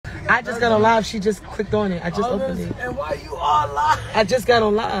I just got on live. She just clicked on it. I just opened it. And why you all live? I just got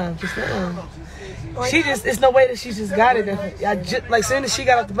on live. Just now. She just, it's no way that she just got it. I just, like, soon as she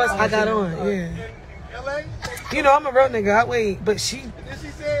got off the bus, I got on. Yeah. You know, I'm a real nigga. I wait. But she,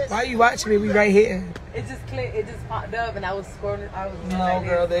 why you watching me? We right here. It just clicked. It just popped up, and I was scrolling. I was No,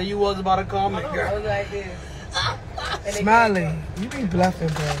 girl. There you was about to comment, I girl. was like this. Smiley, you be bluffing,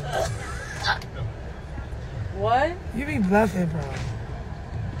 bro. What? You be bluffing, bro.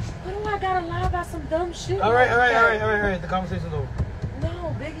 What do I gotta lie about some dumb shit? All right. The conversation's over.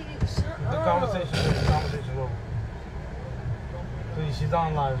 No, Biggie, shut up. The conversation's over. Please, she's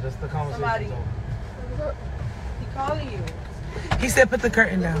on live. That's the conversation's over. He calling you. He said put the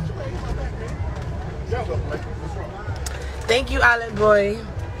curtain down. Thank you, Island Boy.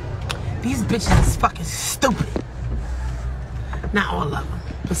 These bitches is fucking stupid. Not all of them,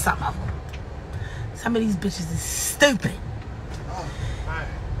 but some of them. Some of these bitches is stupid.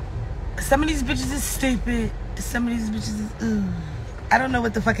 Some of these bitches is stupid. Some of these bitches is ooh. I don't know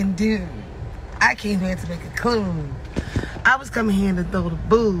what to fucking do. I came here to make a clue. I was coming here to throw the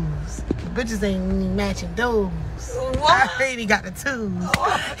booze. The bitches ain't matching those. I already got the twos.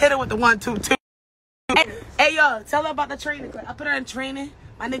 Hit her with the 1, 2, 2. Hey, yo, tell her about the training. I put her in training.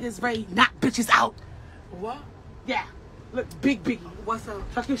 My niggas ready, knock bitches out. What? Yeah. Look, Big Biggie. What's up?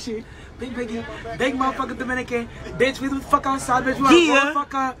 Fuck your shit. Big Biggie. Big motherfucker Dominican. Bitch, we the fuck outside, bitch. We yeah.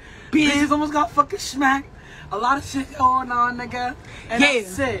 Fuck up. Bitches almost got fucking smacked. A lot of shit going on, nigga. And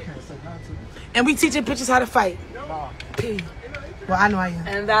that's it. And we teaching bitches how to fight. P. Well, I know I am.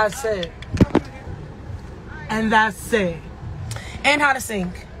 And that's it. And that's it. And how to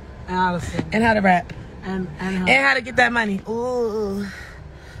sing. And how to sing. And how to rap. And how to get that money. Ooh.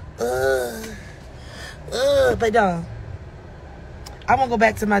 But dog, I want to go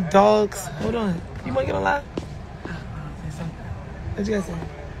back to my dogs. Hold on. You want to get on live? What you gotta say?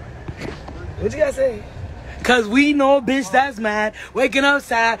 What you gotta say? Cause we know bitch that's mad, waking up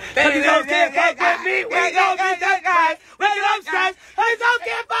sad. Cause these hoes can't fuck with me. We know bitch that's mad, waking up stressed. Cause these hoes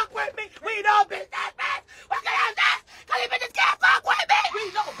can't fuck with me. We know bitch that's mad, waking up stressed. Cause these bitches can't fuck with me. We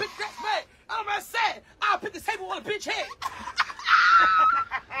know bitch that's mad. I'm gonna say, I'll pick the table on a bitch head.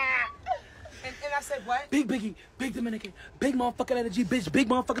 And I said what? Big Biggie, big Dominican, big motherfucking energy, bitch, big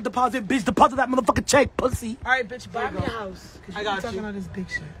motherfucking deposit, bitch, deposit that motherfucking check, pussy. All right, bitch, buy me a house. I got you. Talking about this big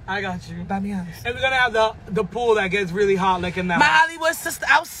shit. I got you. Buy me a house. And we're gonna have the pool that gets really hot, like in that. My Hollywood sister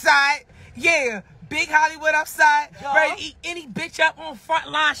outside, yeah, big Hollywood outside, ready to eat any bitch up on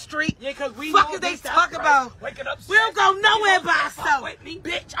Frontline Street. Yeah, cause we fuck know is they talk about? Waking up, we don't go nowhere by ourselves. With me.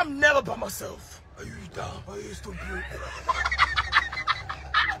 Bitch, I'm never by myself. Are you dumb? Are you stupid?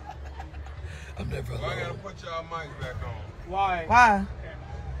 I'm never alone. I gotta put y'all mics back on. Why? Why?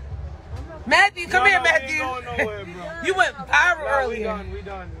 Matthew, come here, Matthew. We ain't going nowhere, bro. You went viral earlier. We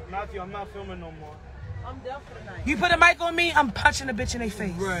done. Matthew, I'm not filming no more. I'm done for the night. You put a mic on me, I'm punching a bitch in their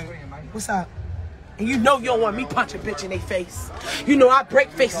face. Right. What's up? And you know you don't want me punch a bitch in their face. You know I break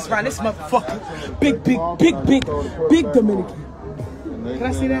faces around this motherfucker. Big Dominican. Can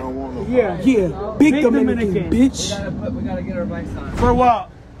I see that? Yeah. Big Dominican, bitch. We gotta get our mics on. For what?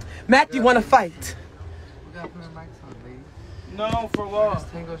 Matthew wanna fight. We gotta put our mics on, baby. No, for what?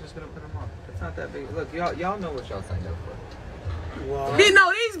 Tango's just gonna put them on. It's not that big. Look, y'all know what y'all signed up for. Wow. You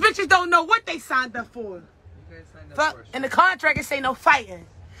know, these bitches don't know what they signed up for. You guys signed up Fuck, for. in the contract it say no fighting.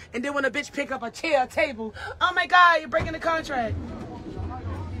 And then when a bitch pick up a chair, a table, oh my God, you're breaking the contract.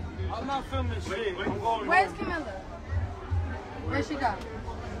 I'm not filming shit. I'm going. Where's Camilla? Where'd she go?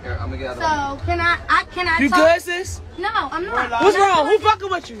 Here, I'm gonna get out of So can I You talk? good, sis? No, I'm not. What's wrong? Who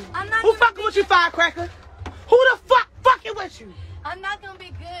fucking with you? I'm not Who gonna fucking be with you, good. firecracker? Who the fuck fucking with you? I'm not gonna be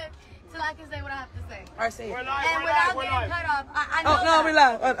good till I can say what I have to say. All right, say it. We're live. And without getting cut off, I know Oh, no, that. we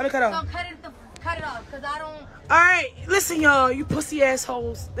live. Let me cut off. So cut it off, cause I don't. All right, listen, y'all, you pussy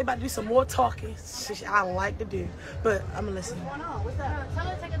assholes. They about to do some more talking. Shit I don't like to do, but I'm gonna listen. What's up? Tell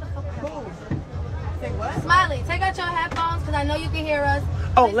her to take out the fucking headphones. Say what? Smiley, take out your headphones, cause I know you can hear us.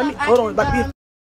 Oh, Please let me stop hold on. acting About to be dumb.